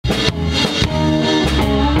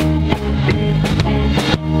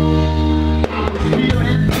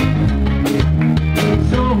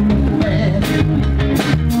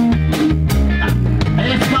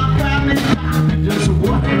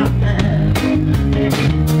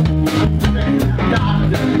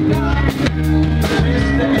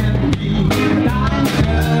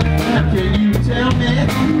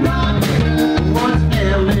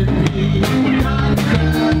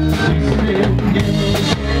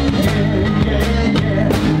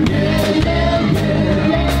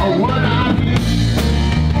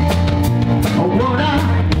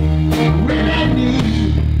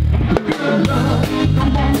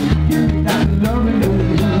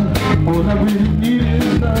really need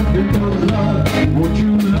is love, good love. Won't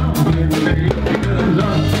you love me, baby? Good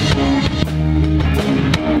love.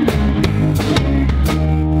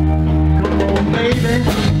 Come on, baby,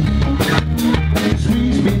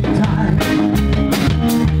 squeeze me tight.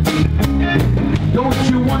 Don't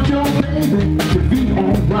you want your baby to be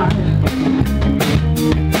alright?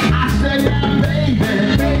 I said, yeah, baby,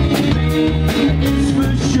 it's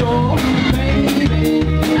for sure, baby.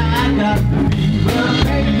 I got the fever,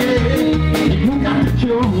 baby. You got the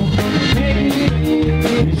cure, baby.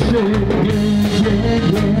 You said,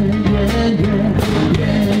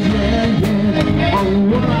 yeah, oh,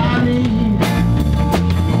 what I need,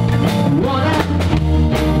 what I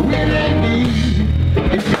really need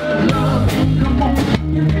is good love. Come on,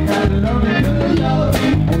 you gotta love it, good love.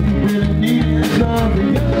 All you really need is love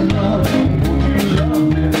and good love. Won't you love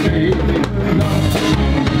me, baby, good love.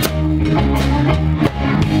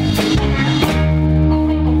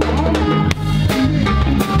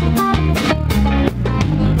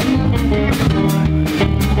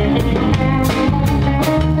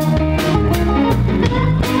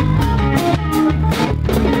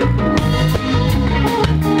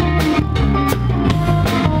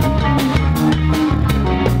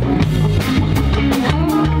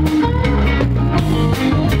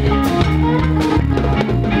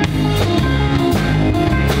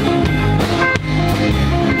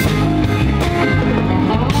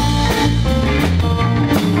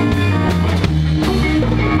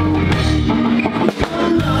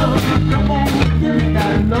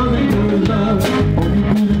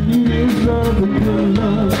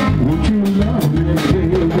 Won't you love me,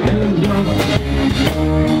 baby, good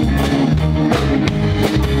love.